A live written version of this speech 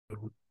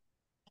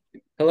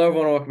Hello,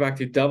 everyone. Welcome back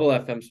to Double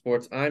FM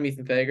Sports. I'm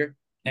Ethan Fager.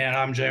 And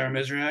I'm J.R.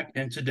 Mizrak.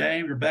 And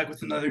today we're back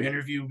with another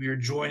interview. We are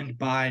joined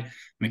by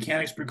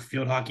Mechanicsburg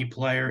field hockey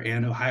player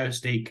and Ohio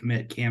State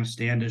commit Cam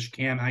Standish.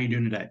 Cam, how you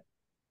doing today?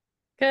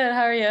 Good.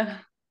 How are you?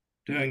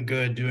 Doing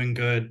good, doing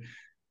good.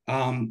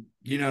 I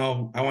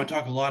want to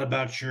talk a lot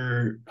about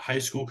your high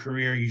school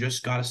career. You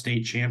just got a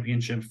state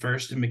championship,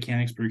 first in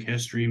Mechanicsburg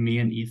history, me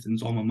and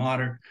Ethan's alma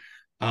mater.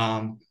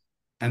 Um,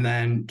 and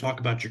then talk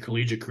about your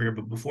collegiate career.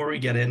 But before we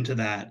get into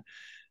that,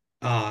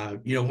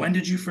 when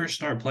did you first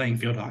start playing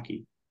field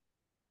hockey?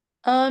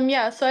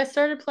 Yeah, so I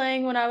started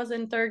playing when I was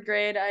in third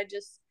grade. I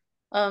just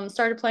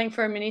started playing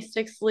for a mini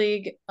sticks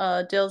league,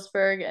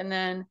 Dillsburg, and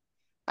then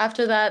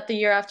after that, the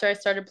year after I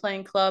started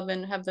playing club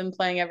and have been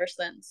playing ever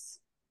since.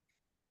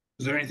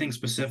 Was there anything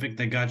specific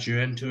that got you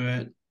into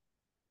it?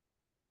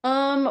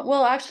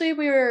 Well, actually,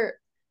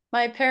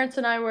 my parents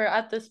and I were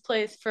at this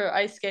place for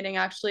ice skating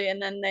actually,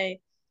 and then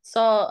they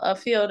saw a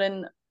field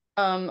and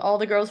all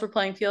the girls were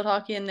playing field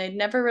hockey and they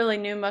never really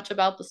knew much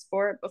about the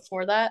sport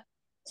before that.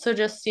 So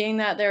just seeing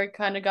that they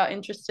kind of got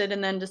interested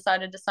and then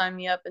decided to sign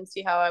me up and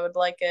see how I would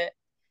like it.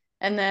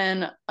 And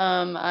then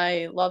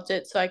I loved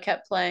it, so I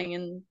kept playing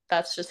and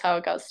that's just how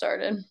it got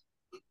started.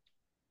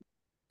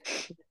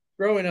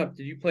 Growing up,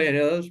 did you play any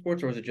other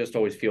sports or was it just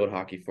always field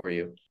hockey for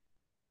you?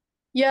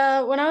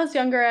 Yeah, when I was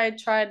younger, I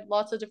tried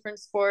lots of different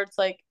sports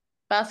like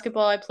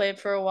basketball. I played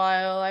for a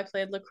while. I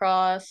played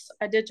lacrosse.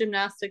 I did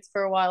gymnastics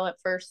for a while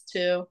at first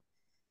too.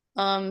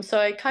 So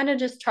I kind of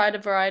just tried a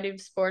variety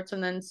of sports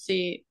and then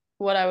see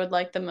what I would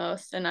like the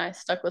most, and I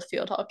stuck with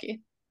field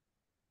hockey.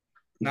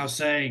 Now,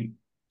 say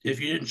if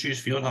you didn't choose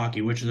field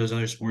hockey, which of those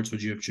other sports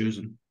would you have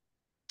chosen?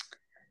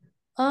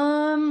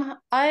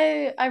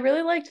 I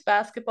really liked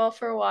basketball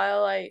for a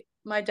while. I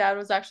My dad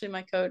was actually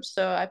my coach,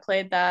 so I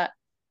played that.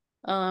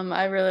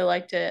 I really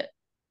liked it.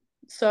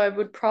 So I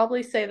would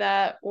probably say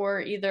that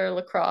or either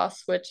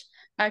lacrosse, which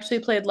I actually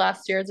played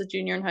last year as a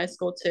junior in high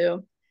school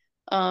too.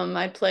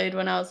 I played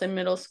when I was in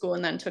middle school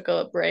and then took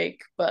a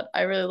break, but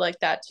I really like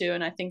that too.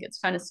 And I think it's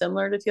kind of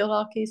similar to field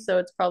hockey, so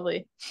it's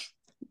probably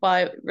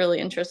why it really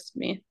interests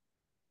me.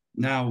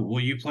 Now, will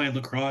you play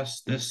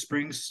lacrosse this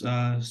spring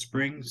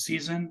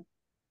season?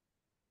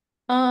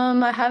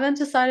 I haven't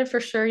decided for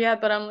sure yet,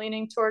 but I'm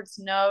leaning towards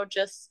no,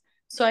 just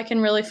so I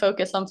can really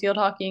focus on field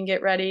hockey and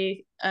get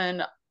ready.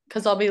 And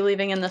because I'll be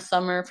leaving in the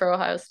summer for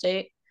Ohio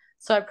State.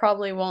 So I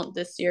probably won't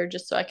this year,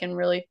 just so I can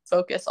really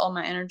focus all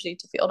my energy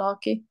to field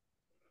hockey.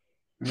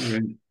 All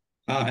right.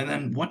 And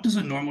then what does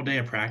a normal day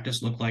of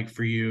practice look like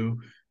for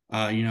you?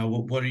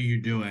 What are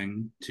you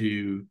doing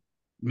to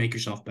make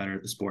yourself better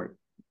at the sport?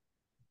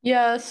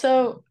 Yeah,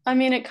 so I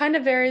mean, it kind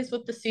of varies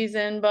with the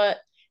season, but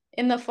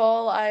in the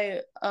fall,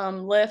 I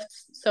lift.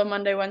 So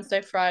Monday,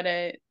 Wednesday,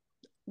 Friday,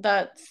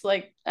 that's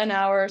like an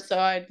hour or so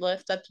I'd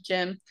lift at the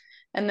gym.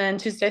 And then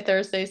Tuesday,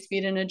 Thursday,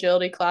 speed and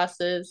agility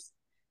classes.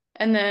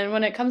 And then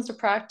when it comes to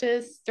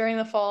practice during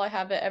the fall, I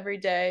have it every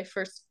day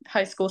for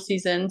high school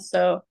season.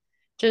 So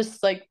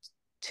just like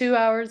 2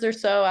 hours or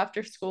so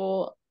after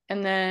school.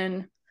 And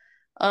then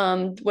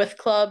with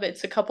club,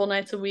 it's a couple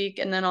nights a week.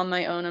 And then on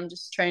my own, I'm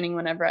just training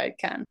whenever I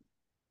can.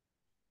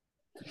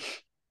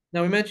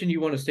 Now, we mentioned you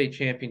won a state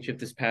championship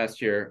this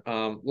past year.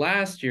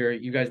 Last year,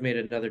 you guys made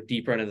another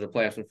deep run into the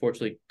playoffs.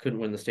 Unfortunately, couldn't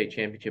win the state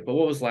championship. But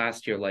what was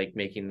last year like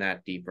making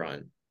that deep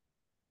run?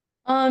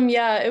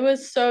 Yeah, it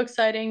was so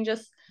exciting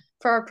just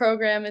for our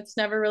program. It's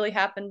never really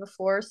happened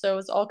before, so it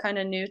was all kind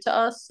of new to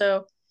us.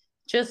 So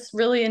just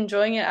really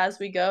enjoying it as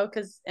we go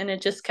and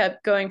it just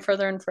kept going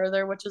further and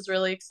further, which is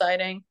really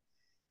exciting.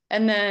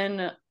 And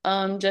then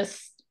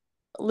just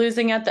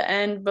losing at the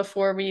end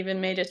before we even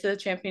made it to the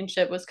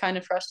championship was kind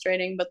of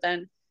frustrating, but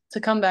then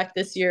to come back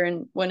this year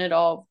and win it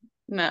all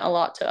meant a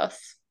lot to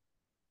us.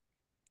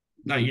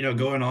 Now,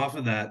 going off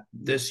of that,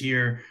 this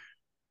year,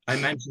 I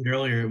mentioned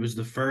earlier it was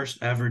the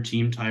first ever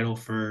team title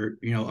for,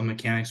 a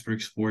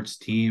Mechanicsburg sports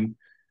team.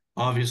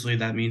 Obviously,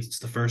 that means it's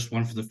the first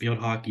one for the field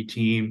hockey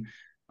team.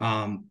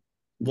 Um,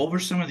 what were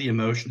some of the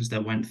emotions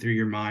that went through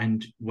your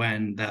mind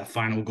when that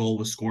final goal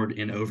was scored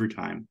in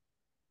overtime?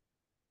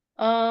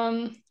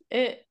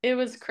 It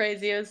was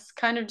crazy. It was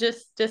kind of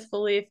just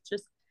disbelief,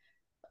 just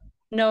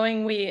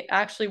knowing we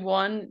actually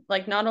won,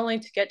 like not only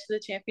to get to the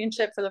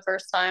championship for the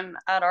first time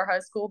at our high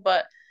school,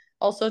 but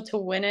also to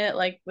win it,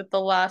 like with the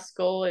last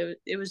goal.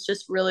 It was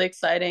just really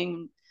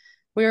exciting.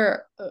 We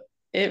were,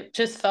 it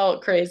just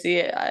felt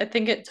crazy. I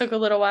think it took a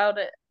little while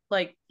to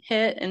like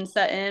hit and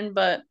set in,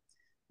 but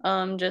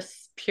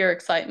just pure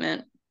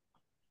excitement.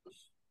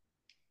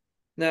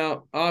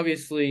 Now,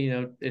 obviously,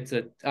 it's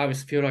a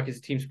obviously field hockey is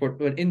a team sport,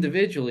 but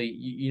individually,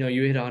 you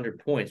hit 100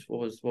 points.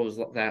 What was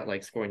that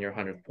like scoring your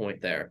 100th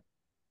point there?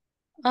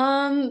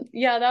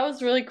 Yeah, that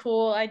was really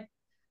cool.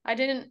 I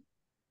didn't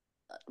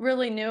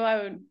really knew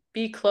I would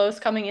be close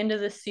coming into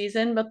this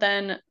season, but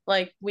then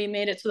like we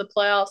made it to the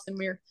playoffs and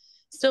we are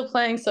still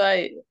playing, so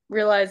I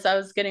realized I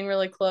was getting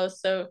really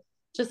close. So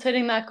just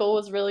hitting that goal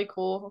was really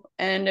cool,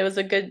 and it was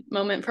a good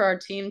moment for our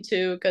team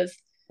too because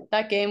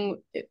that game,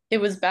 it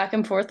was back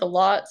and forth a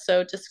lot.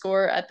 So to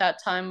score at that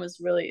time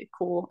was really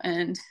cool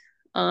and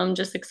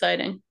just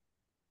exciting.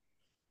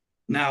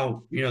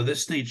 Now,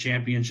 this state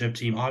championship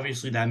team,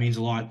 obviously that means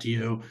a lot to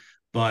you,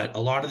 but a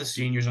lot of the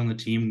seniors on the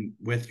team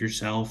with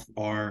yourself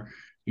are,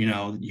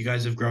 you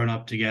guys have grown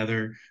up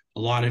together. A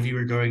lot of you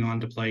are going on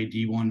to play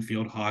D1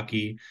 field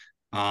hockey.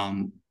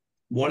 Um,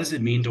 what does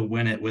it mean to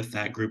win it with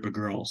that group of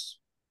girls?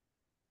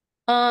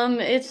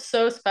 It's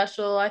so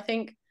special. I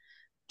think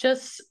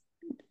just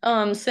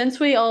since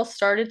we all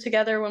started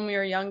together when we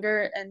were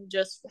younger and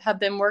just have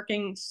been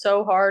working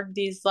so hard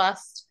these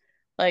last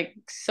like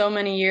so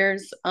many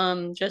years,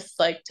 just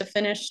like to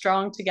finish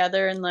strong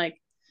together and like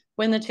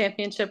win the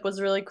championship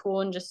was really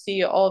cool and just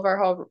see all of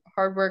our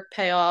hard work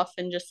pay off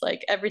and just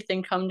like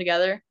everything come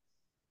together.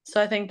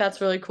 So I think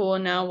that's really cool.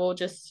 And now we'll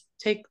just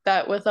take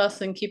that with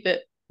us and keep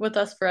it with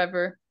us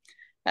forever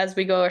as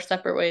we go our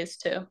separate ways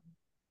too.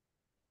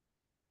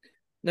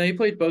 Now you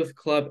played both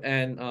club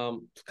and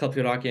club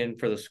field hockey and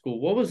for the school.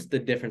 What was the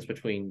difference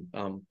between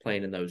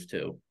playing in those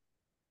two?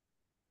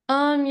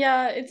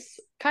 Yeah, it's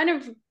kind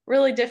of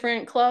really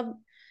different club.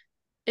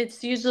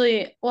 It's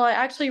usually, well, I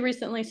actually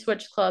recently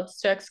switched clubs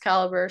to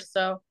Excalibur,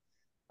 so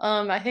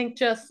I think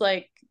just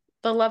like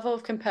the level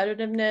of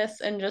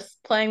competitiveness and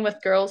just playing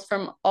with girls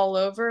from all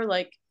over,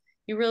 like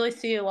you really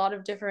see a lot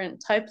of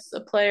different types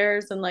of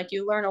players and like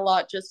you learn a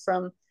lot just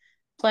from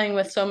playing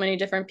with so many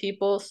different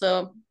people.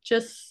 So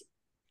just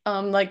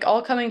like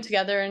all coming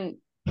together and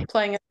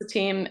playing as a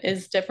team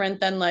is different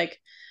than like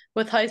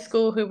with high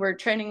school who we're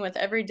training with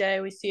every day.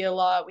 We see a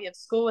lot. We have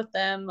school with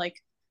them. Like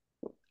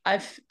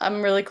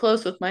I'm really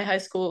close with my high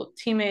school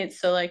teammates.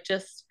 So like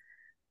just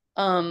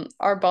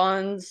our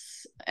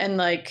bonds and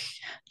like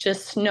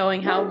just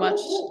knowing how much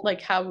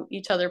like how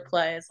each other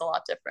play is a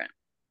lot different.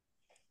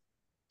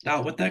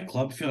 Now, with that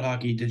club field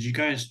hockey, did you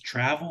guys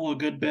travel a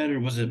good bit or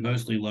was it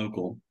mostly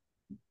local?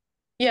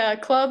 Yeah,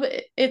 club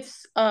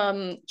it's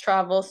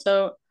travel.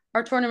 So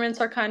our tournaments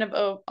are kind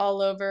of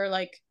all over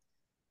like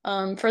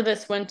for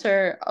this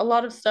winter a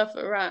lot of stuff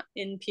around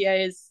in PA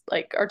is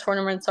like our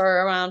tournaments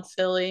are around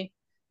Philly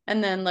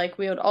and then like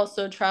we would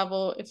also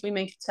travel if we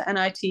make it to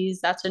NITs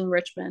that's in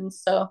Richmond.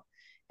 So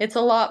it's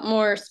a lot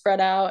more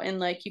spread out and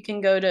like you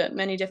can go to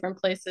many different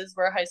places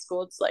where high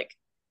school it's like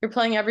you're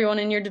playing everyone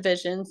in your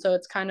division so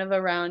it's kind of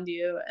around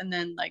you and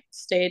then like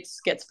states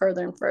gets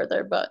further and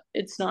further but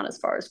it's not as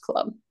far as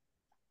club.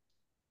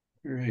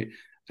 Right.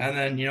 And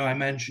then, I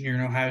mentioned you're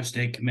an Ohio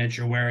State commit,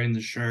 you're wearing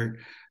the shirt.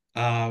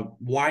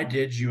 Why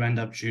did you end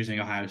up choosing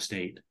Ohio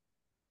State?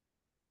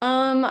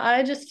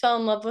 I just fell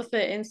in love with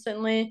it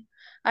instantly.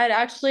 I'd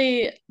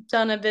actually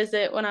done a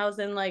visit when I was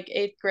in like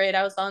eighth grade.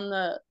 I was on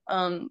the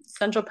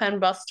Central Penn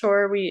bus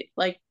tour. We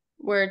like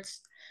where it's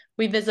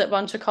we visit a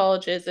bunch of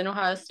colleges and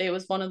Ohio State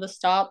was one of the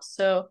stops.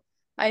 So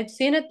I'd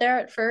seen it there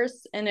at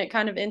first and it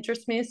kind of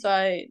interested me. So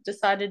I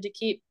decided to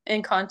keep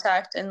in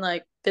contact and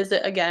like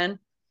visit again.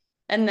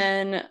 And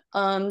then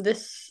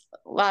this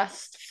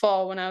last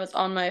fall when I was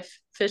on my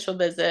official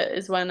visit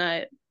is when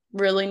I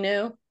really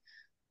knew.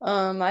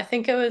 I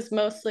think it was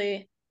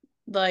mostly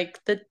like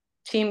the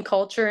team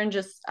culture and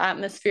just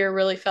atmosphere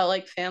really felt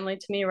like family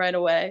to me right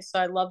away. So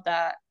I love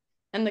that.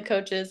 And the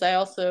coaches, I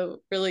also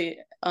really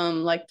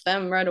liked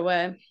them right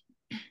away.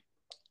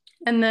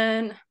 And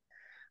then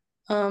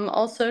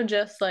also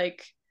just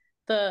like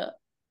the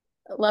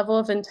level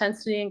of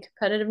intensity and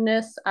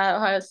competitiveness at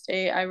Ohio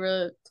State, I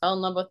really fell in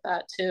love with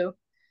that too.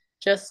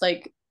 Just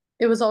like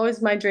it was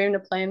always my dream to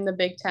play in the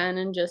Big Ten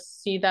and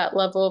just see that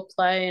level of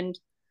play.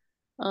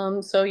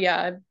 And so yeah,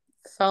 I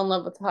fell in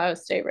love with Ohio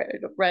State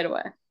right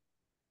away.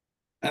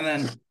 And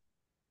then,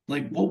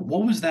 like,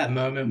 what was that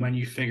moment when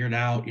you figured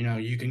out,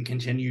 you can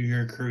continue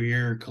your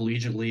career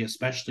collegiately,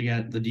 especially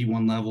at the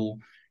D1 level?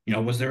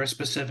 Was there a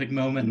specific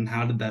moment and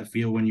how did that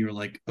feel when you were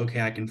like,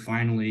 okay, I can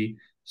finally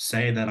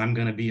say that I'm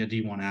going to be a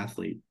D1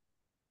 athlete?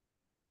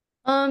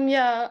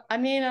 Yeah, I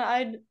mean,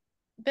 I'd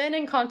been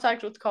in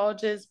contact with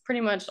colleges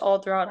pretty much all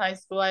throughout high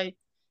school. I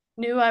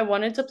knew I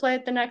wanted to play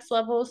at the next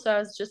level, so I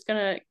was just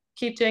gonna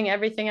keep doing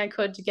everything I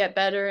could to get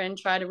better and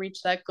try to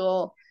reach that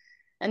goal.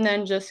 And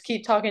then just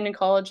keep talking to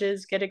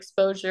colleges, get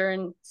exposure,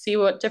 and see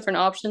what different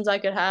options I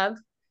could have.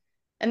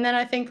 And then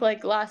I think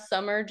like last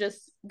summer,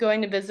 just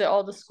going to visit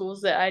all the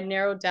schools that I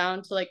narrowed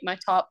down to like my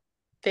top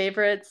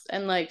favorites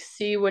and like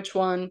see which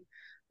one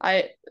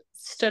I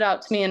stood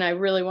out to me and I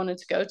really wanted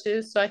to go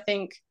to. So I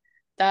think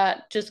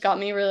that just got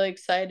me really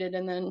excited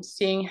and then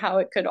seeing how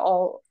it could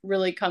all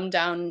really come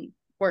down and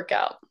work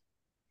out.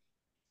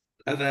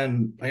 And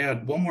then I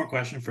had one more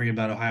question for you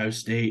about Ohio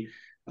State.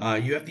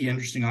 You have the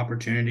interesting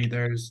opportunity.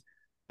 There's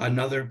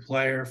another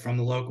player from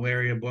the local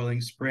area,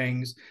 Boiling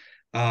Springs.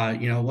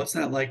 What's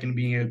that like in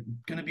being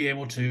going to be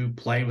able to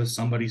play with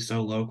somebody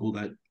so local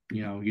that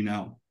you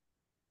know?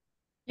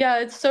 Yeah,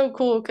 it's so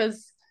cool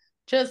because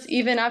just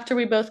even after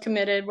we both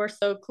committed, we're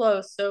so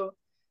close. So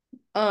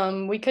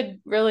we could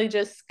really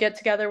just get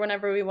together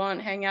whenever we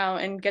want, hang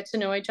out, and get to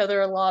know each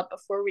other a lot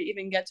before we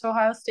even get to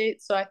Ohio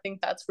State. So I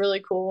think that's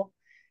really cool,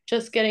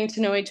 just getting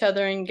to know each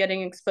other and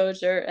getting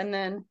exposure. And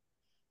then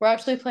we're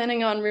actually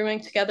planning on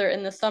rooming together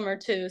in the summer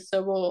too.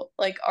 So we'll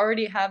like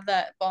already have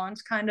that bond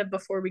kind of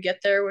before we get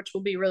there, which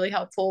will be really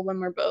helpful when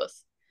we're both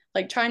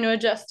like trying to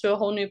adjust to a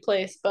whole new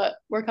place, but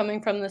we're coming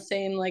from the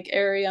same like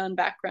area and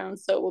background,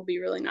 so it will be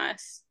really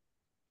nice.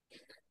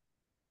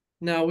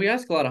 Now, we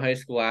ask a lot of high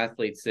school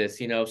athletes this.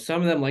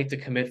 Some of them like to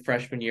commit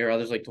freshman year,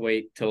 others like to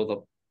wait till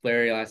the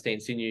very last day in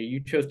senior year.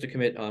 You chose to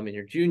commit in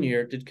your junior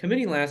year. Did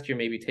committing last year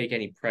maybe take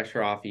any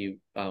pressure off you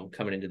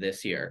coming into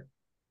this year?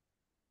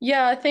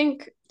 Yeah, I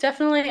think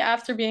definitely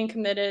after being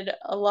committed,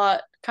 a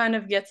lot kind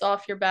of gets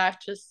off your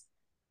back, just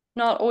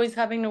not always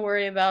having to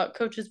worry about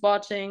coaches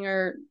watching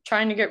or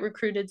trying to get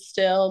recruited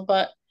still.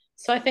 But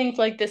so I think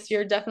like this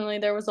year, definitely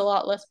there was a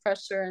lot less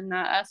pressure in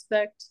that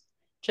aspect.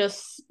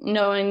 Just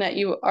knowing that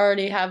you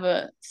already have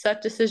a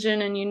set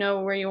decision and you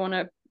know where you want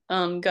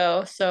to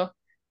go. So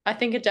I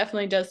think it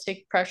definitely does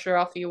take pressure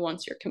off you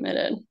once you're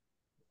committed.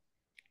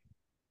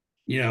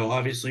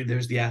 Obviously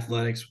there's the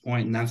athletics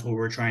point, and that's what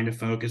we're trying to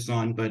focus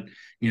on. But,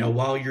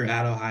 while you're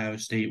at Ohio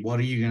State, what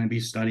are you going to be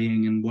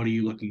studying and what are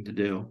you looking to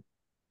do?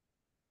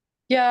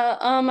 Yeah,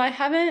 I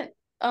haven't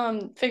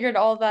figured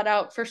all that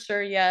out for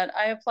sure yet.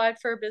 I applied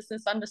for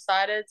business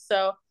undecided,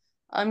 so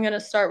I'm gonna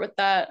start with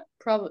that.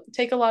 Probably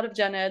take a lot of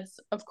gen eds,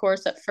 of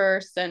course, at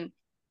first, and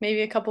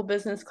maybe a couple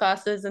business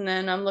classes, and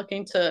then I'm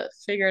looking to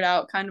figure it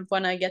out kind of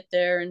when I get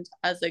there and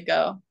as I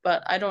go.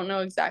 But I don't know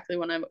exactly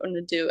what I'm going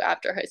to do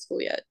after high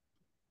school yet,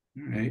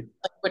 All right.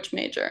 like which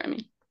major, I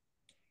mean.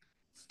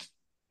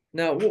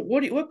 Now,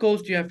 what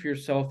goals do you have for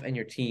yourself and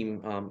your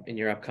team in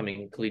your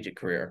upcoming collegiate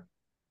career?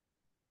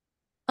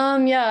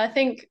 Yeah, I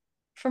think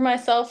for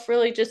myself,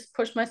 really just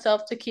push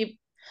myself to keep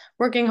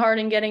working hard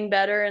and getting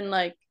better and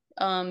like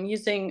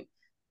using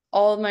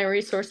all of my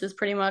resources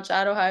pretty much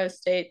at Ohio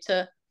State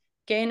to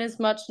gain as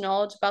much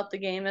knowledge about the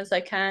game as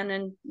I can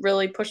and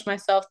really push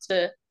myself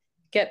to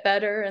get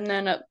better. And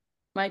then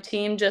my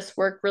team just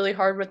work really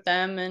hard with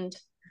them and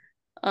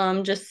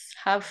just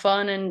have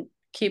fun and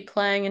keep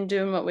playing and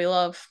doing what we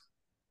love.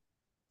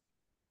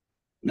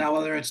 Now,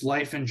 whether it's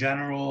life in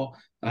general,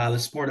 the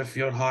sport of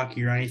field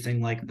hockey, or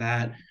anything like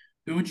that,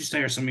 who would you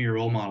say are some of your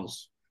role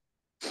models?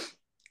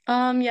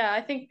 Yeah,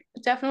 I think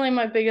definitely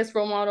my biggest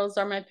role models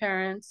are my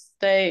parents.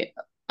 They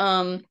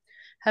um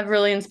have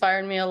really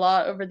inspired me a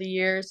lot over the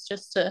years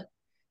just to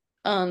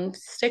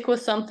stick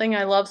with something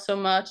I love so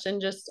much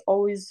and just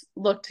always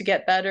look to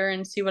get better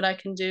and see what I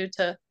can do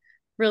to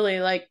really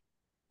like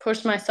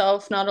push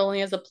myself not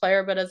only as a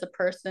player but as a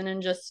person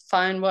and just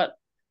find what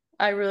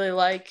I really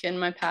like and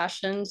my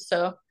passion.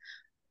 So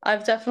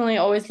I've definitely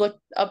always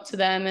looked up to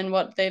them and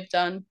what they've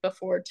done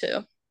before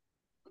too.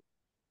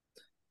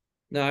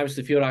 Now,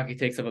 obviously, field hockey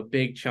takes up a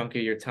big chunk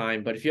of your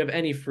time, but if you have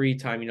any free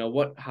time,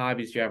 what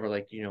hobbies do you ever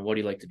like? What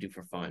do you like to do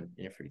for fun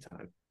in your free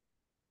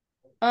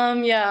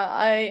time? Yeah,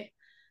 I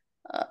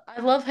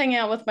love hanging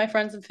out with my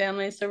friends and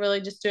family, so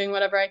really just doing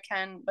whatever I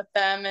can with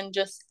them and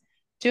just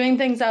doing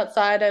things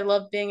outside. I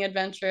love being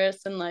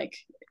adventurous and like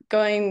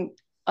going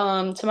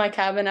to my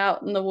cabin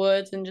out in the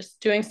woods and just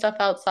doing stuff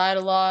outside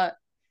a lot.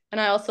 And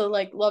I also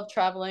like love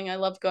traveling. I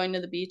love going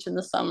to the beach in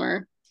the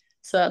summer.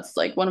 So that's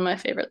like one of my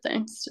favorite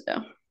things to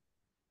do.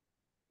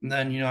 And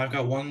then, I've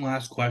got one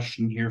last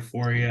question here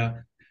for you.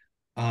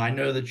 I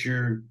know that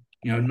you're,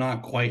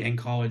 not quite in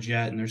college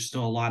yet, and there's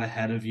still a lot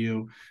ahead of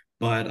you.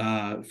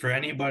 But for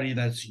anybody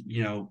that's,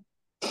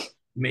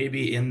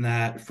 maybe in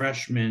that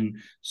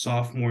freshman,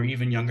 sophomore,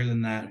 even younger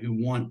than that, who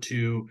want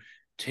to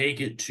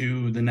take it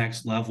to the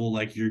next level,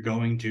 like you're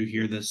going to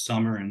here this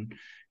summer and,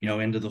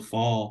 into the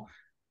fall,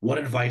 what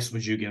advice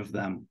would you give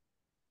them?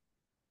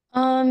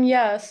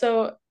 Yeah,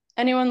 so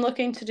anyone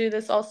looking to do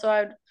this also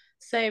I'd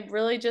say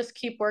really just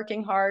keep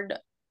working hard.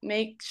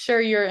 Make sure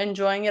you're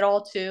enjoying it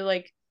all too.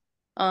 Like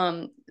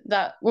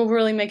that will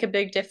really make a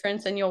big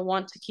difference and you'll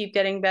want to keep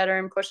getting better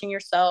and pushing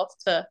yourself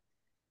to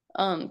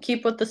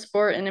keep with the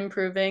sport and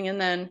improving. And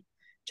then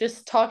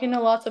just talking to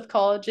lots of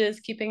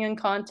colleges, keeping in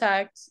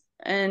contact,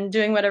 and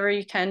doing whatever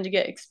you can to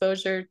get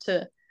exposure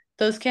to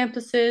those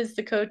campuses,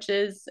 the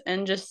coaches,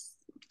 and just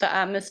the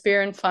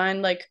atmosphere and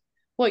find like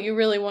what you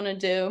really want to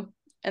do.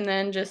 And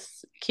then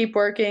just keep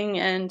working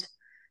and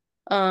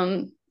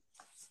um,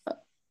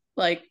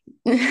 like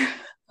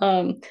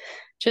um,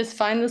 just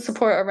find the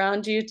support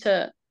around you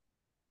to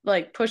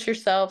like push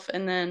yourself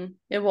and then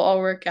it will all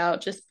work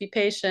out. Just be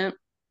patient.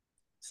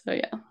 So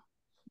yeah.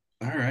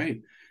 All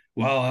right.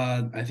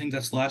 Well, I think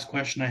that's the last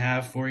question I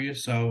have for you.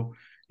 So,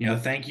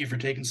 thank you for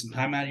taking some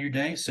time out of your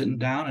day, sitting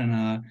down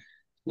and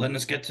letting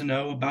us get to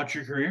know about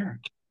your career.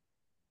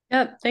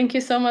 Yep. Thank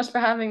you so much for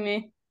having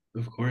me.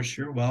 Of course,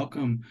 you're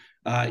welcome.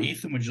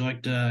 Ethan, would you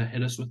like to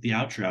hit us with the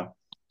outro?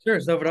 Sure.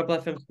 So, for Up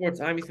FM Sports,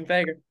 I'm Ethan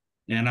Fager.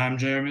 And I'm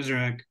Jeremy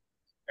Zurek.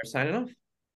 We're signing off.